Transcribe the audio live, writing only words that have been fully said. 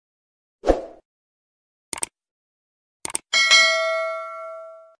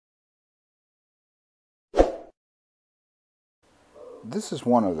This is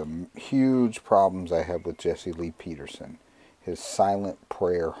one of the huge problems I have with Jessie Lee Peterson, his silent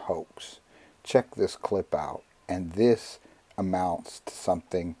prayer hoax. Check this clip out, and this amounts to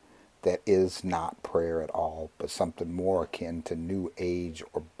something that is not prayer at all, but something more akin to New Age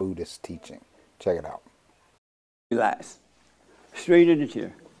or Buddhist teaching. Check it out. Relax. Straight in the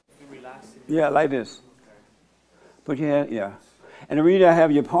chair. Yeah, like this. Put your hand, yeah. And the reason I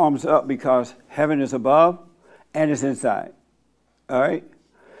have your palms up because heaven is above and it's inside. All right?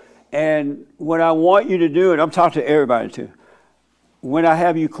 And what I want you to do, and I'm talking to everybody too, when I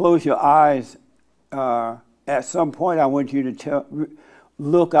have you close your eyes, at some point I want you to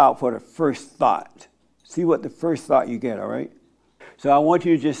look out for the first thought. See what the first thought you get, all right? So I want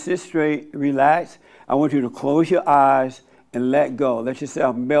you to just sit straight, relax. I want you to close your eyes and let go. Let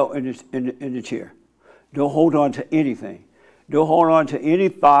yourself melt in the chair. Don't hold on to anything. Don't hold on to any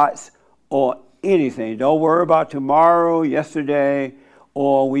thoughts or anything. Don't worry about tomorrow, yesterday,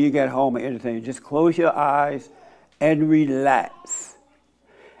 or when you get home or anything. Just close your eyes and relax.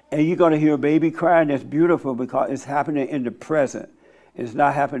 And you're going to hear a baby crying. That's beautiful because it's happening in the present. It's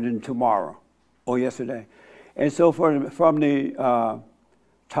not happening tomorrow or yesterday. And so from the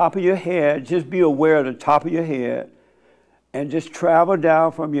top of your head, just be aware of the top of your head and just travel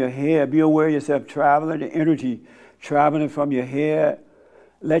down from your head. Be aware of yourself traveling, the energy traveling from your head.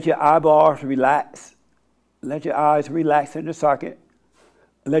 Let your eyeballs relax. Let your eyes relax in the socket.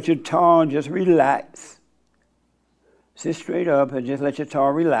 Let your tongue just relax. Sit straight up and just let your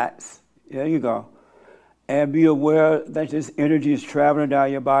tongue relax. There you go. And be aware that this energy is traveling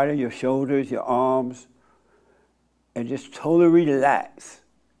down your body, your shoulders, your arms. And just totally relax.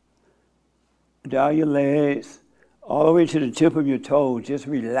 Down your legs, all the way to the tip of your toes. Just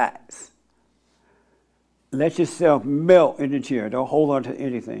relax. Let yourself melt in the chair. Don't hold on to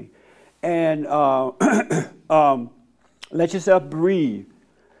anything. And let yourself breathe.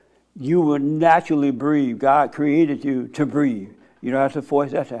 You will naturally breathe. God created you to breathe. You don't have to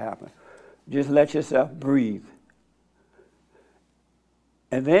force that to happen. Just let yourself breathe.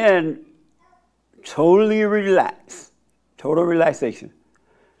 And then totally relax. Total relaxation.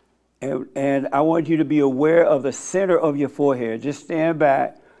 And I want you to be aware of the center of your forehead. Just stand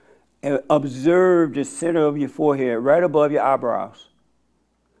back and observe the center of your forehead, right above your eyebrows.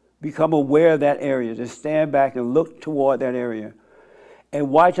 Become aware of that area. Just stand back and look toward that area. And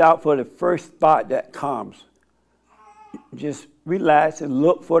watch out for the first thought that comes. Just relax and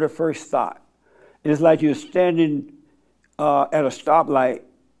look for the first thought. It's like you're standing at a stoplight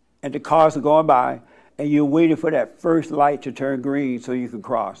and the cars are going by and you're waiting for that first light to turn green so you can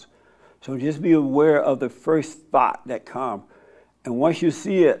cross. So just be aware of the first thought that comes. And once you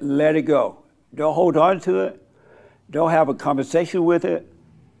see it, let it go. Don't hold on to it. Don't have a conversation with it.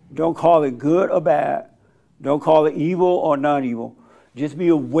 Don't call it good or bad. Don't call it evil or non-evil. Just be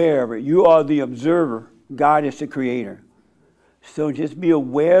aware of it. You are the observer. God is the creator. So just be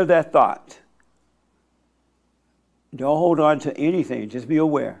aware of that thought. Don't hold on to anything. Just be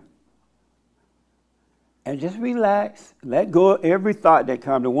aware. And just relax. Let go of every thought that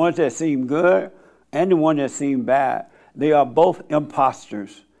comes. The ones that seem good and the ones that seem bad. They are both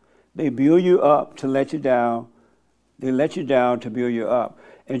imposters. They build you up to let you down. They let you down to build you up.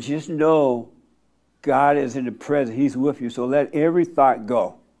 And just know God is in the present. He's with you. So let every thought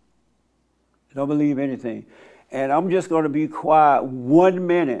go. Don't believe anything. And I'm just going to be quiet 1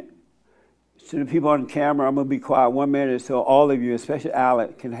 minute. To the people on the camera, I'm going to be quiet 1 minute so all of you, especially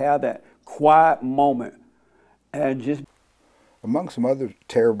Alec, can have that quiet moment. And just... Among some other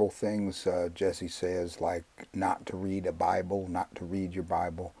terrible things Jessie says, like not to read a Bible, not to read your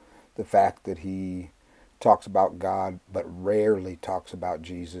Bible, the fact that he talks about God but rarely talks about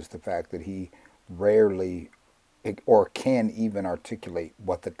Jesus, the fact that he rarely or can even articulate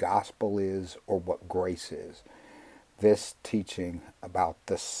what the gospel is or what grace is. This teaching about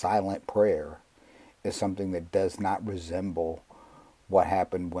the silent prayer is something that does not resemble what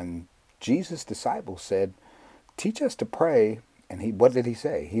happened when Jesus' disciples said, "Teach us to pray." And what did he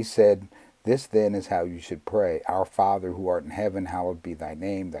say? He said, "This then is how you should pray. Our Father who art in heaven, hallowed be thy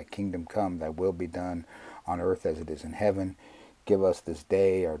name. Thy kingdom come, thy will be done on earth as it is in heaven. Give us this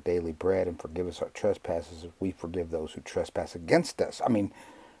day our daily bread, and forgive us our trespasses as we forgive those who trespass against us." I mean,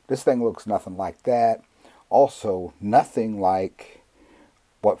 this thing looks nothing like that. Also, nothing like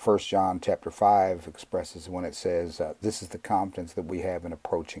what 1 John chapter 5 expresses when it says, this is the confidence that we have in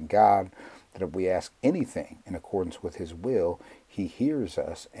approaching God, that if we ask anything in accordance with his will, he hears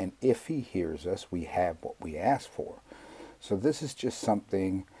us, and if he hears us, we have what we ask for. So this is just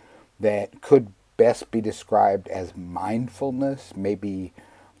something that could best be described as mindfulness, maybe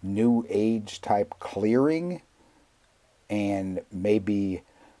New Age type clearing, and maybe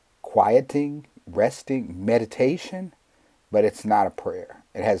quieting, resting, meditation, but it's not a prayer.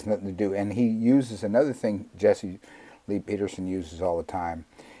 It has nothing to do. And he uses another thing Jessie Lee Peterson uses all the time,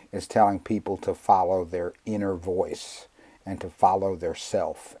 is telling people to follow their inner voice and to follow their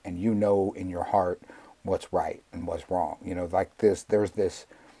self. And you know in your heart what's right and what's wrong. You know, like this, there's this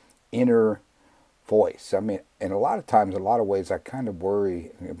inner voice. I mean, and a lot of times, a lot of ways, I kind of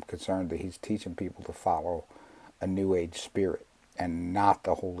worry and am concerned that he's teaching people to follow a New Age spirit and not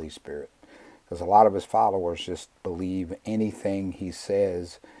the Holy Spirit. Because a lot of his followers just believe anything he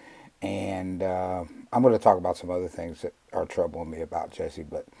says. And I'm going to talk about some other things that are troubling me about Jessie,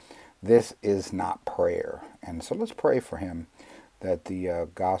 but this is not prayer. And so let's pray for him that the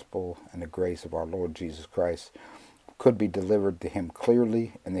gospel and the grace of our Lord Jesus Christ could be delivered to him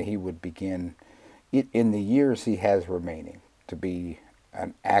clearly, and that he would begin it in the years he has remaining to be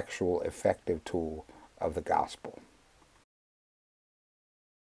an actual effective tool of the gospel.